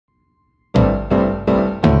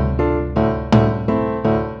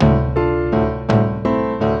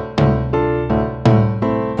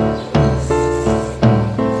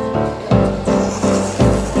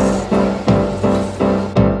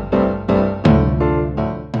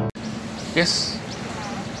Yes,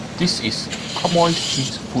 this is Amoy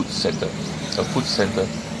Street Food Centre, a food centre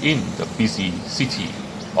in the busy city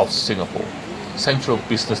of Singapore, Central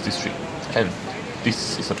Business District, and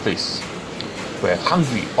this is a place where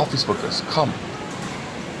hungry office workers come.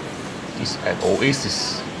 It's an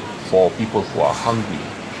oasis for people who are hungry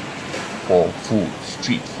for food,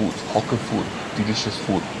 street food, hawker food, delicious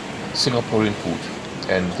food, Singaporean food.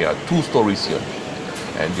 And there are 2 stories here,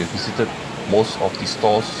 and we visited most of the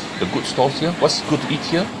stores, the good stores here. What's good to eat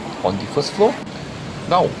here? On the first floor.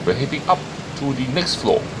 Now we're heading up to the next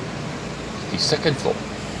floor, the second floor.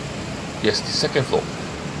 Yes, the second floor.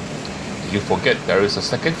 Did you forget there is a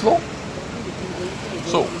second floor?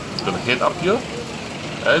 So we're gonna head up here,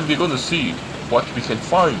 and we're gonna see what we can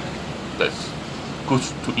find that's good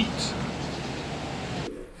to eat.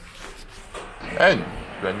 And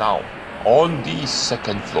we're now on the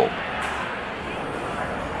second floor.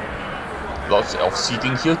 Lots of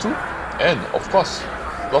seating here too, and of course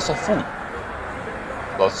lots of food,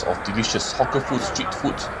 lots of delicious hawker food, street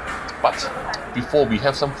food. But before we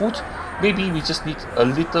have some food, maybe we just need a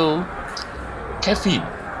little caffeine,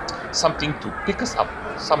 something to pick us up,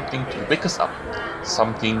 something to wake us up,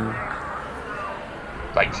 something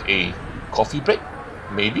like a coffee break,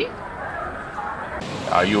 maybe.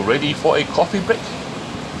 Are you ready for a coffee break?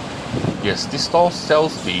 Yes, this store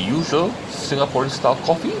sells the usual Singaporean style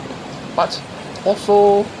coffee, but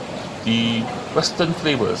also the Western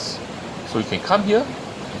flavors. So you can come here,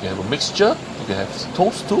 you can have a mixture, you can have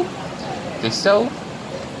toast too. They sell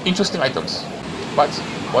interesting items, but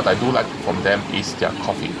what I do like from them is their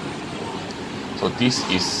coffee. So this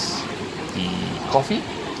is the coffee.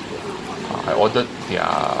 I ordered their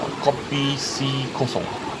Kopi C Kosong.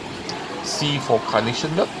 C for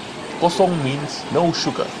carnation milk. Kosong means no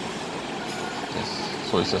sugar. Yes.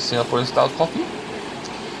 So it's a Singaporean style coffee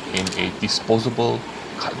in a disposable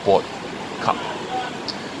cardboard cup,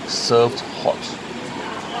 served hot.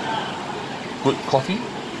 Good coffee,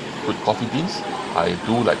 good coffee beans. I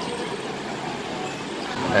do like it.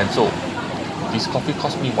 And so this coffee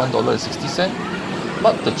cost me $1.60.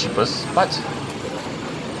 Not the cheapest, but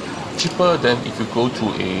cheaper than if you go to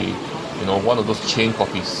a one of those chain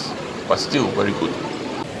coffees, but still very good.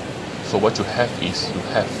 So what you have is you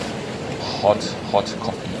have hot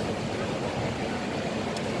coffee.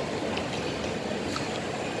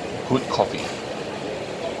 Good coffee.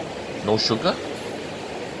 No sugar.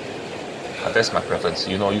 That's my preference.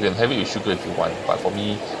 You can have it with sugar if you want, but for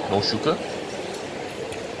me, no sugar.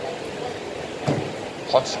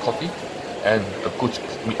 Hot coffee and a good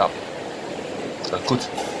meet up. A good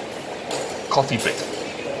coffee break.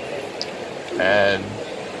 And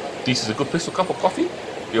this is a good place to come for coffee.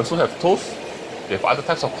 They also have toast. They have other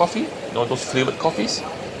types of coffee, those flavored coffees.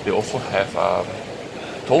 They also have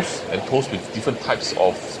toast, and toast with different types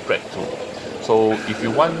of spread too. So if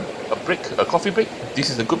you want a coffee break, this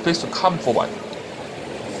is a good place to come for one.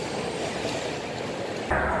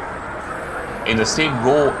 In the same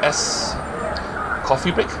row as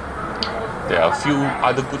coffee break, there are a few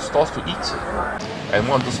other good stores to eat, and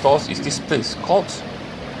one of the stores is this place called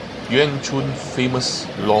Yuan Chun Famous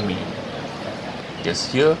Lor Mee.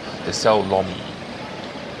 Yes, here they sell lor mee.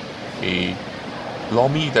 A lor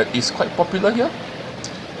mee that is quite popular here.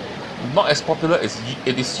 Not as popular as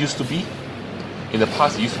it is used to be. In the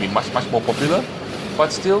past, it used to be much more popular,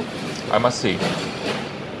 but still, I must say,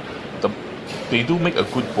 they do make a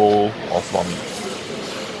good bowl of lor mee.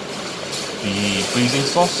 The braising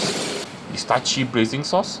sauce, the starchy braising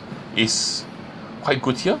sauce, is quite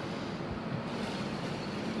good here.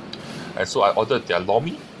 And so I ordered their lor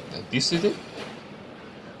mee, and this is it.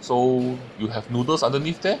 So you have noodles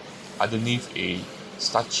underneath there, underneath a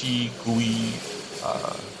starchy, gooey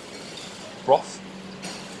broth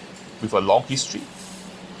with a long history.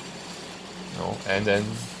 And then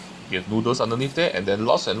you have noodles underneath there, and then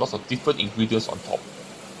lots and lots of different ingredients on top.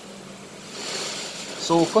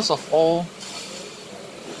 So first of all,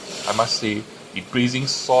 I must say the braising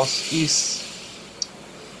sauce is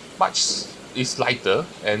lighter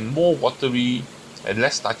and more watery and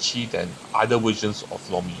less starchy than other versions of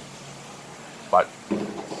lor mee. But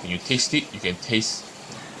when you taste it, you can taste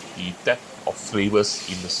the depth of flavors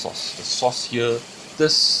in the sauce. The sauce here,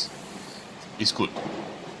 this is good.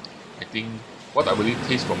 I think what I really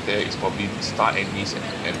taste from there is probably star anise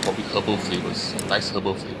and probably herbal flavors, a nice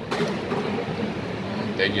herbal flavor.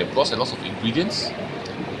 Then you have lots and lots of ingredients.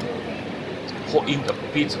 Pour in a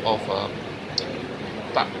bit of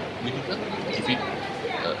dark vinegar, give it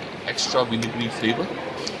extra vinegary flavor,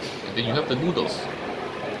 and then you have the noodles.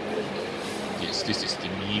 Yes, this is the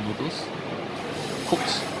mini noodles,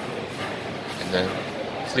 cooked and then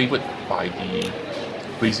flavored by the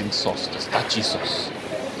braising sauce, the starchy sauce,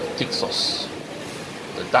 the thick sauce,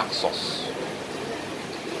 the dark sauce,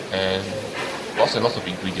 and lots of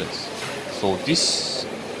ingredients. So this,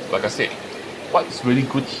 like I said, what's really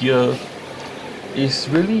good here is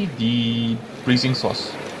really the braising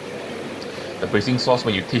sauce. The braising sauce,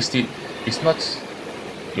 when you taste it, it's not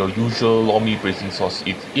your usual lor mee braising sauce.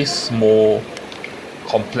 It is more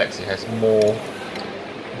complex, it has more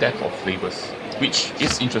depth of flavors, which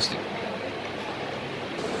is interesting.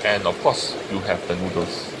 And of course, you have the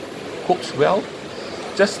noodles cooked well,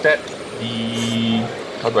 just that the,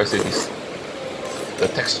 how do I say this, the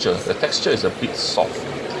texture is a bit soft.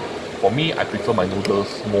 For me, I prefer my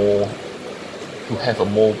noodles more to have a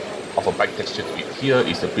more of a bite texture to it. Here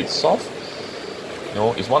is a bit soft. You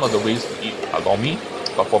know, it's one of the ways to eat a lor mee,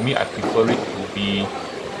 but for me, I prefer it to be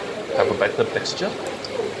have a better texture.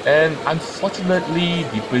 And unfortunately,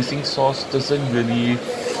 the braising sauce doesn't really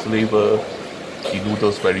flavor the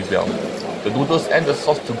noodles very well. The noodles and the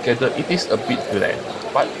sauce together, it is a bit bland.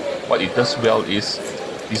 But what it does well is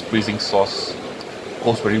this braising sauce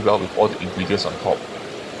goes very well with all the ingredients on top,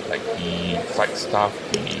 like the fried stuff,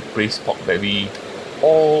 the braised pork belly,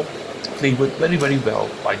 all flavored very well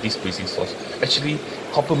by this braising sauce. Actually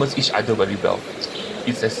complements each other very well.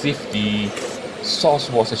 It's as if the sauce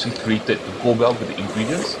was actually created to go well with the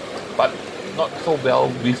ingredients, but not so well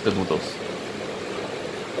with the noodles.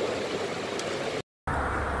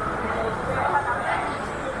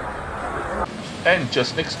 And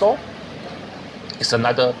just next door is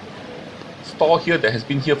another store here that has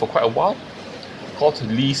been here for quite a while, called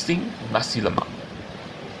Lee Sing Nasi Lemak.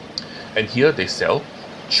 And here they sell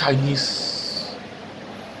Chinese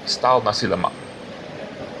style nasi lemak.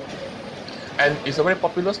 And it's a very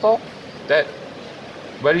popular store that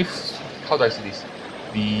very, how do I say this,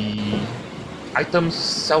 the items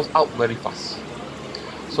sells out very fast.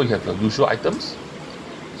 So you have the usual items.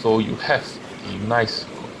 So you have the nice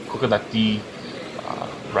coconutty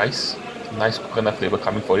rice, nice coconut flavor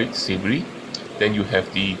coming for it, savory. Then you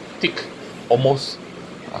have the thick, almost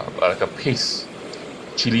like a paste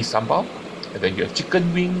chili sambal. And then you have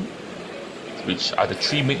chicken wing, which are the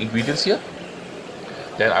three main ingredients here.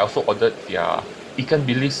 Then I also ordered their ikan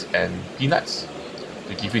bilis and peanuts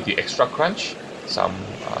to give it the extra crunch, some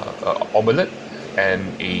omelette,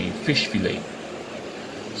 and a fish fillet.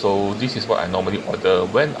 So this is what I normally order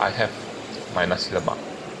when I have my nasi lemak.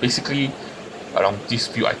 Basically around these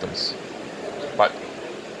few items. But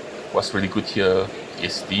what's really good here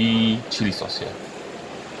is the chili sauce here.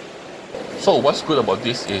 So what's good about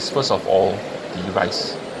this is, first of all, the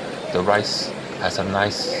rice. The rice has a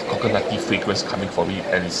nice coconutty fragrance coming from it,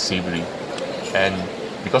 and it's savory. And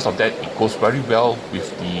because of that, it goes very well with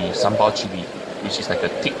the sambal chili, which is like a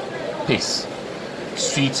thick paste,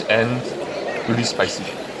 sweet and really spicy.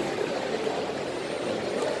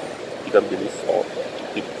 Ikan bilis or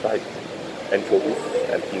deep fried anchovies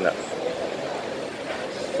and peanuts.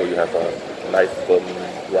 So you have a nice firm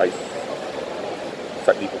rice,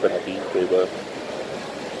 slightly coconutty flavor.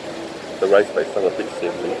 The rice by itself a bit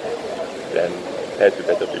savory, then paired with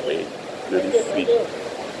that with a really sweet,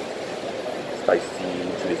 spicy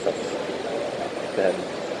chili sauce. Then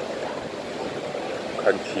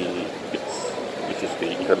crunchy bits, which is the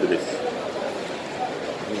ikan bilis.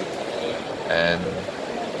 And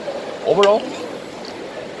overall,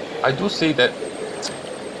 I do say that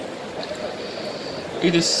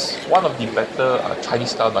it is one of the better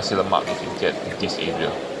Chinese style nasi lemak you can get in this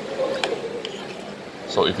area.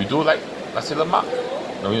 So if you do like nasi lemak,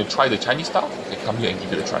 you need to try the Chinese style, then come here and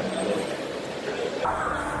give it a try.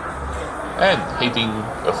 And heading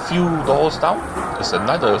a few doors down is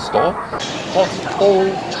another store called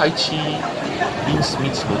Old Chai Chi Minced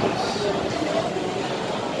Meat Noodles.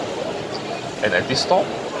 And at this store,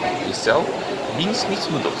 they sell minced meat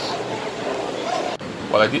noodles.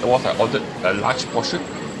 What I did was I ordered a large portion.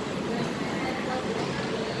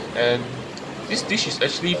 And this dish is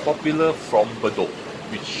actually popular from Bedok,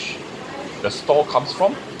 which the store comes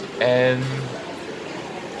from. And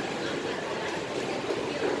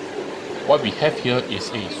what we have here is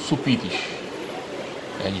a soupy dish.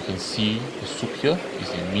 And you can see the soup here is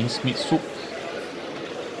a minced meat soup.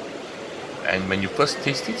 And when you first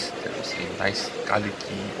taste it, there is a nice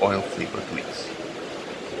garlicky oil flavor to it.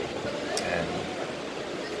 And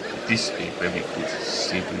this is a very good,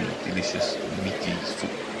 savory, delicious, meaty soup.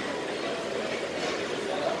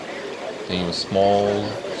 Then you have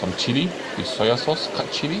some chili with soya sauce,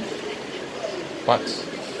 cut chili. But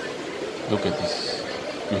look at this.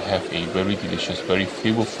 You have a very delicious, very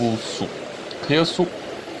flavorful soup. Clear soup,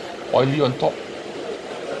 oily on top.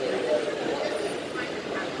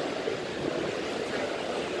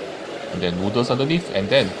 and then noodles underneath, and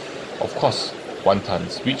then of course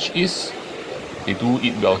wontons, which is, they do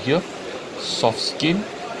eat well here, soft skin,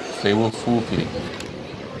 flavorful filling.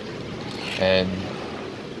 And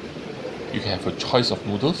you can have a choice of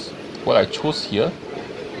noodles. What I chose here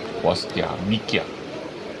was their mikia,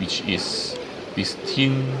 which is these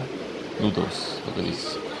thin noodles. Look at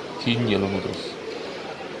this, thin yellow noodles.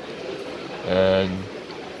 And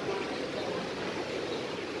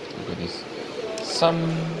look at this,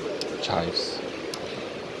 some chives.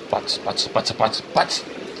 But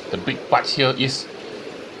the big but here is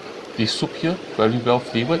the soup here, very well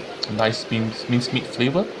flavored, nice minced meat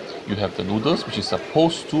flavor. You have the noodles, which is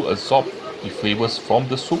supposed to absorb the flavors from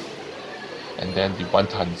the soup, and then the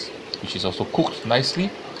wontons, which is also cooked nicely,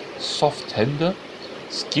 soft, tender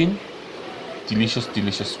skin, delicious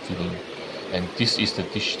filling. And this is the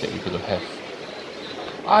dish that we're going to have.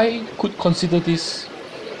 I could consider this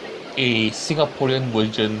a Singaporean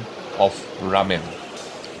version of ramen.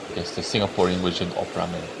 Yes, the Singaporean version of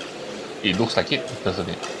ramen. It looks like it, doesn't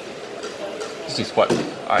it? This is what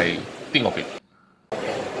I think of it.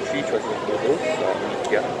 Three choices of noodles,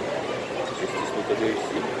 mikia, which is this noodle here you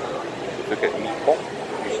see. Look at mee pok,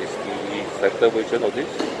 which is the flatter version of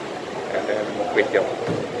this, and then kway teow.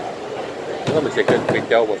 If I'm not mistaken, kway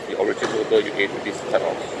teow was the original noodle you ate with this type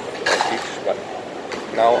of dish, but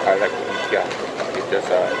now I like the mikia. It's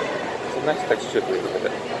a nice texture to it. Look at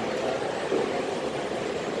that.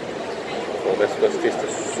 So let's first taste the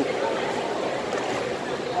soup.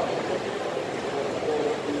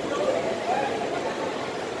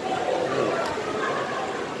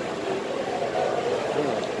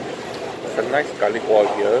 It's a nice garlic oil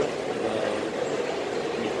here,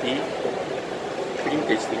 meaty, cream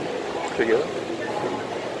tasting, clear.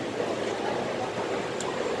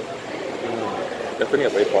 Definitely a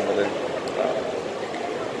very prominent,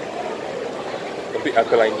 a bit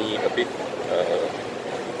alkaline, a bit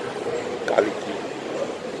garlicky.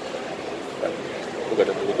 But look at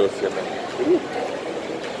the noodles here, man.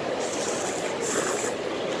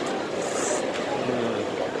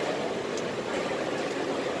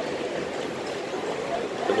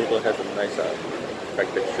 The noodle has a nice fried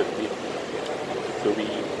texture to it, chewy,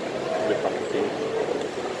 with something.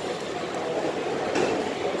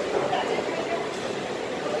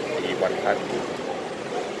 The wonton.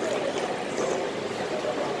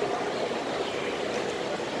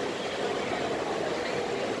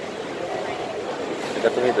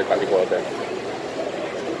 Definitely the garlic oil there.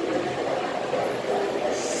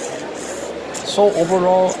 So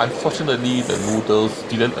overall, unfortunately, the noodles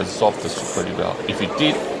didn't absorb the soup very well. If it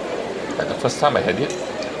did, like the first time I had it,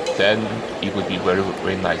 then it would be very,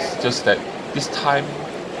 very nice. Just that this time,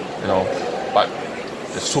 you know, but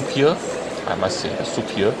the soup here, I must say, the soup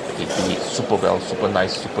here, they do it super well, super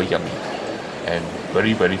nice, super yummy, and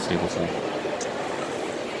very, very flavorful.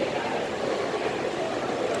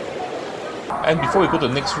 And before we go to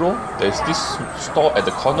the next row, there's this store at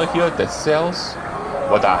the corner here that sells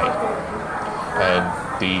vadai, and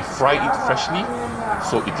they fry it freshly,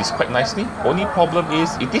 so it is quite nicely. Only problem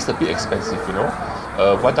is it is a bit expensive, you know.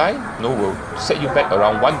 Vadai, you know, will set you back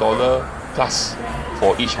around $1 plus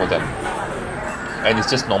for each of them, and it's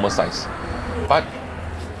just normal size. But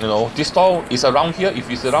you know, this store is around here. If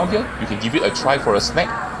it's around here, you can give it a try for a snack.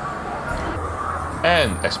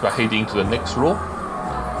 And as we're heading to the next row,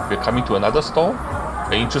 we're coming to another store,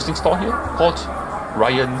 an interesting store here called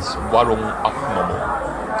Rayyan's Warung-Up-Normal.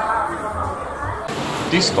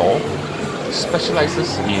 This store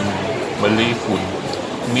specializes in Malay food,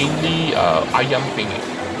 mainly ayam penyet.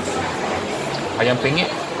 Ayam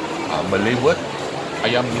penyet, Malay word.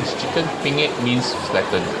 Ayam means chicken, penyet means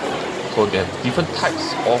flattened. So they have different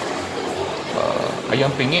types of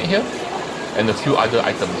ayam penyet here, and a few other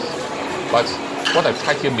items. But what I've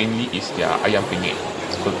tried here mainly is their ayam penyet.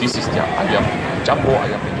 So this is their ayam, jumbo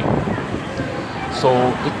ayam penyet. So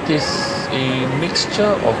it is a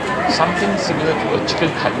mixture of something similar to a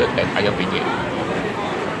chicken cutlet and ayam penyet.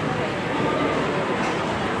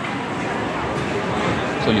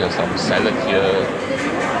 So you have some salad here,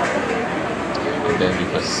 and then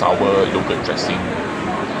with a sour yogurt dressing.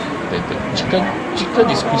 Then the chicken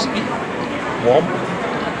is crispy, warm,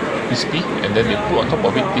 crispy, and then they put on top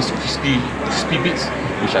of it these crispy bits,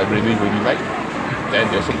 which I really like. Then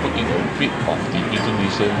they also put in a bit of the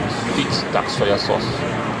Indonesian sweet dark soya sauce,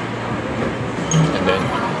 and then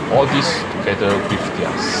all this together with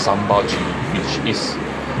their sambal chili, which is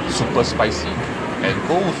super spicy and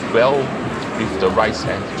goes well with the rice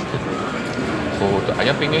and the chicken. So the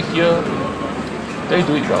ayam penyet here, they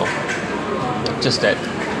do it well, just that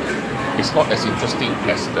it's not as interesting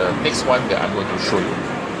as the next one that I'm going to show you.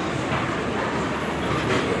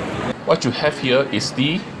 What you have here is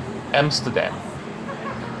the Amsterdam.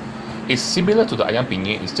 It's similar to the ayam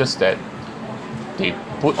penyet, it's just that they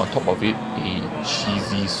put on top of it a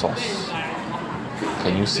cheesy sauce.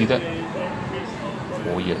 Can you see that?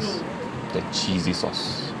 Oh yes, the cheesy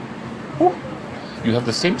sauce. Ooh. You have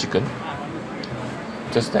the same chicken,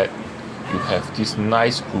 just that you have this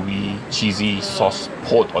nice gooey cheesy sauce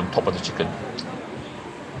poured on top of the chicken.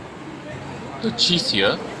 The cheese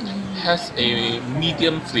here has a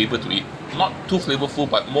medium flavor to it. Not too flavorful,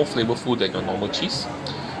 but more flavorful than your normal cheese.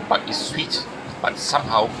 But it's sweet, but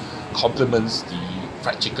somehow complements the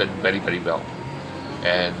fried chicken very, very well.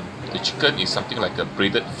 And the chicken is something like a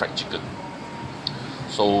breaded fried chicken.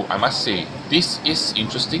 So I must say, this is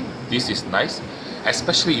interesting, this is nice,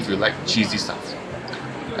 especially if you like cheesy stuff.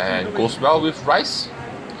 And goes well with rice.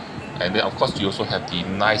 And then of course you also have the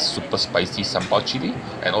nice super spicy sambal chili,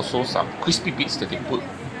 and also some crispy bits that they put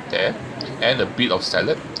there, and a bit of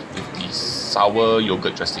salad with the sour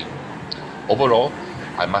yogurt dressing. Overall,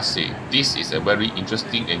 I must say, this is a very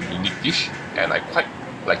interesting and unique dish, and I quite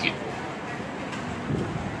like it.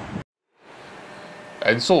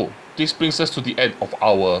 And so, this brings us to the end of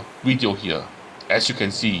our video here. As you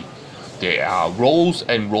can see, there are rows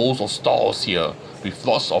and rows of stalls here with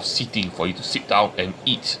lots of seating for you to sit down and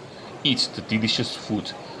eat the delicious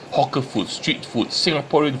food, hawker food, street food,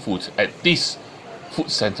 Singaporean food at this food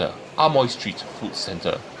center, Amoy Street Food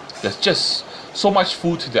Center. There's just so much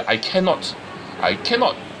food that I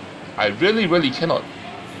really cannot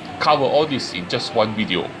cover all this in just one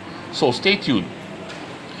video. So stay tuned.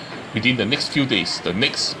 Within the next few days, the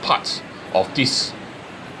next part of this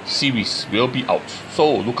series will be out,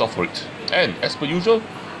 so look out for it. And as per usual,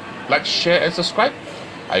 like, share and subscribe.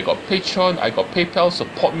 I got Patreon, I got PayPal,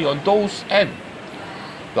 support me on those. And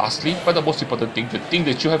lastly, but the most important thing, the thing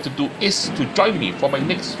that you have to do is to join me for my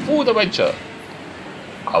next food adventure.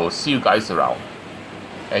 I will see you guys around.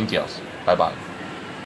 And girls, bye bye.